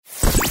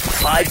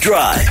5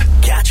 Drive.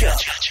 Catch up.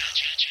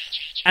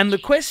 And the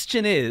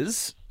question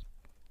is,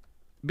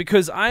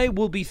 because I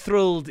will be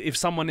thrilled if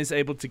someone is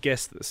able to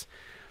guess this.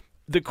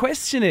 The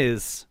question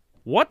is,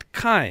 what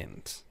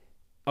kind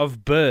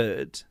of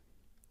bird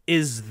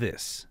is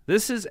this?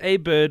 This is a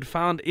bird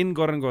found in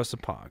Gorongosa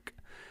Park.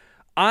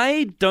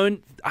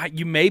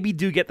 You maybe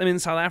do get them in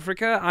South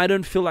Africa. I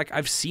don't feel like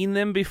I've seen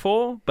them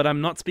before, but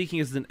I'm not speaking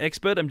as an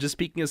expert. I'm just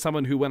speaking as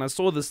someone who, when I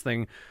saw this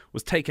thing,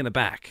 was taken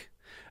aback.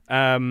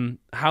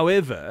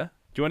 However,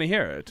 do you want to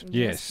hear it?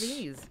 Yes,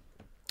 please.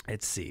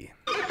 Let's see.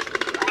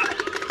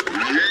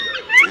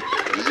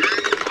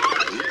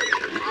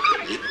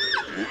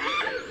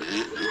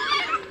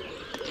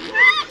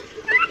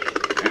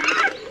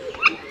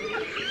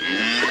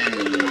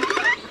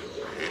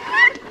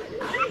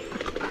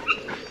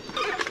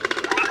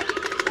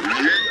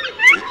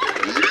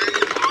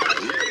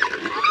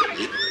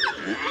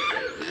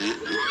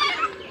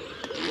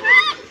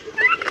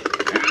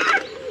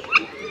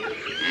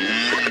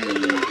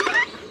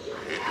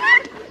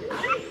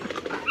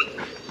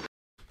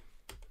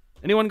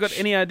 Anyone got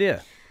any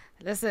idea?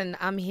 Listen,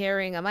 I'm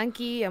hearing a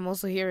monkey. I'm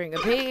also hearing a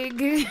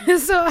pig.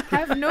 So I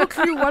have no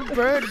clue what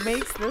bird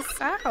makes this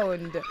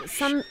sound.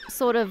 Some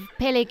sort of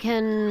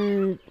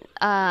pelican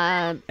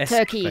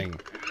turkey. Thing.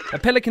 A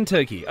pelican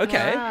turkey.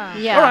 Okay.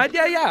 Yeah. All right.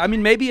 Yeah. I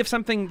mean, maybe if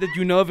something that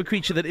you know of a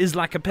creature that is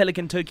like a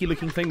pelican turkey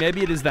looking thing,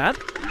 maybe it is that.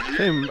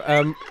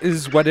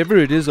 Is whatever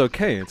it is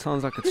okay? It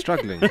sounds like it's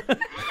struggling.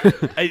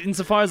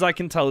 Insofar as I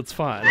can tell, it's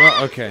fine.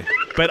 Oh, okay.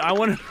 But I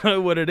want to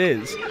know what it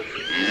is.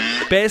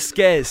 Best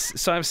guess.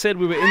 So I've said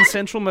we were in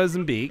central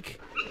Mozambique.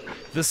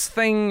 This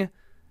thing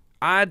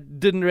I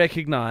didn't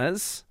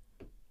recognize,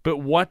 but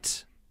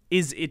what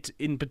is it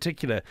in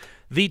particular?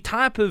 The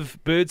type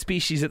of bird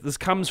species that this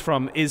comes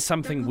from is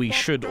something we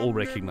should all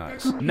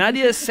recognize.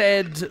 Nadia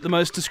said the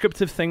most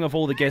descriptive thing of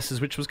all the guesses,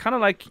 which was kind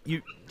of like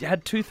you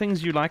had two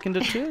things you likened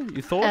it to,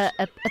 you thought?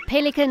 A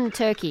pelican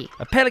turkey.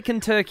 A pelican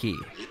turkey.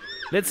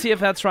 Let's see if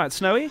that's right.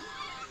 Snowy?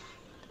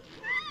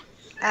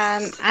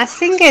 I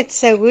think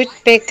it's a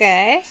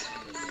woodpecker.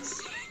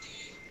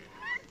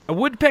 A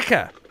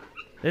woodpecker.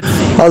 Let's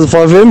see. How's the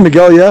 5M,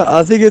 Miguel? Yeah,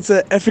 I think it's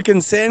an African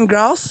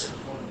sandgrouse.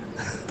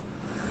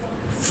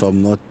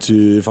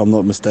 If I'm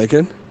not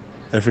mistaken,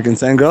 African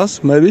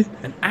sandgrouse, maybe.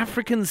 An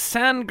African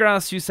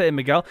sandgrouse, you say,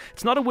 Miguel.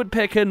 It's not a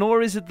woodpecker,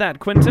 nor is it that.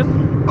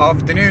 Quentin?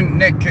 Afternoon,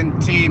 Nick and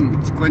team.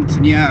 It's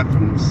Quentin here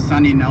from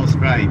sunny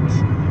Nelspruit.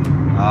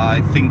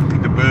 I think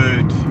the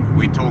bird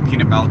we're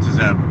talking about is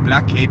a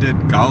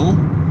black-headed gull.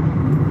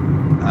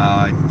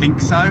 I think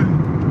so.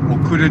 Or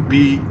could it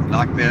be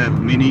like the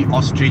mini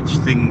ostrich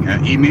thing,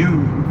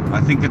 emu, I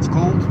think it's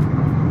called.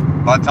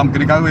 But I'm going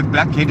to go with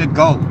black-headed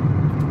gull.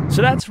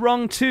 So that's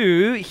wrong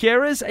too.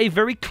 Here is a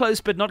very close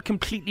but not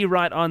completely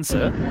right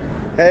answer.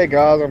 Hey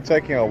guys, I'm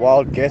taking a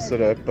wild guess at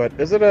it, but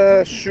is it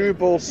a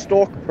shoebill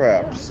stork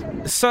perhaps?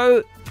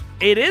 So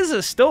it is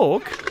a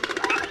stork.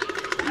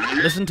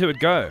 Listen to it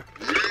go.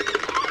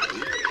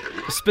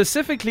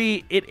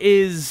 Specifically, it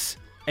is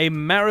a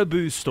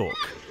marabou stork.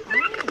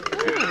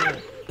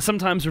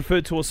 Sometimes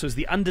referred to also as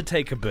the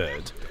Undertaker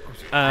bird.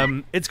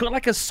 It's got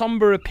like a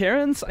somber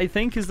appearance, I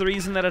think, is the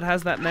reason that it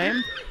has that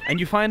name. And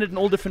you find it in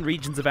all different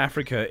regions of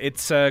Africa.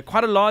 It's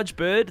quite a large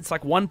bird. It's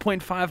like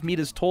 1.5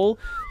 meters tall.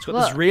 It's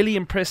got this really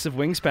impressive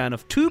wingspan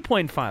of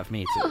 2.5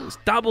 meters.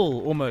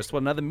 Double almost,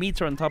 another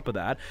meter on top of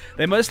that.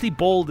 They're mostly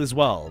bald as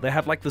well. They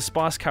have like the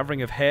sparse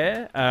covering of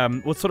hair,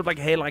 with sort of like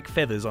hair-like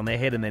feathers on their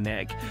head and their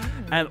neck.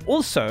 And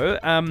also,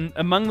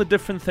 among the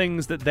different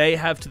things that they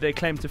have to their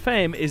claim to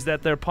fame is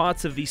that they're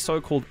parts of the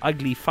so-called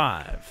Ugly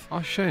Five.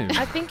 Oh, shame.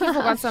 I think you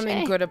forgot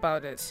something good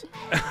about it.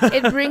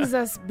 It brings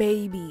us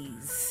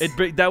babies.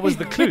 That was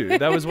the clue.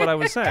 That was what I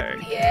was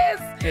saying.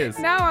 Yes.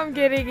 Now I'm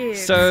getting it.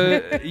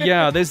 So,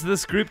 yeah, there's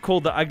this group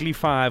called the Ugly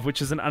Five,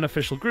 which is an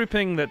unofficial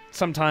grouping that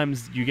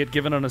sometimes you get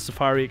given on a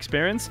safari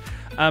experience.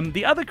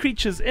 The other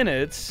creatures in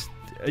it,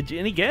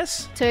 any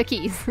guess?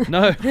 Turkeys.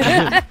 No.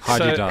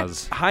 Heidi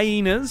does.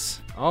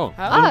 Hyenas.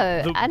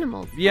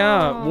 Animals.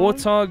 Yeah,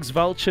 warthogs,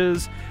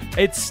 vultures.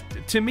 It's,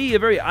 to me, a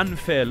very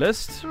unfair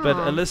list, but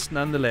a list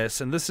nonetheless.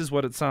 And this is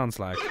what it sounds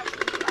like.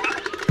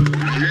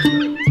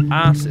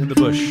 Out in the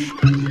bush.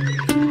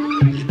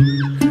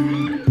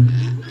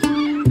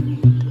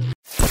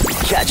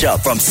 Catch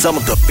up from some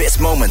of the best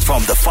moments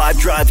from the 5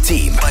 Drive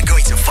team by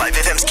going to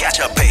 5FM's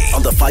catch-up page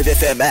on the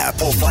 5FM app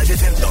or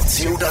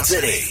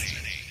 5FM.co.za.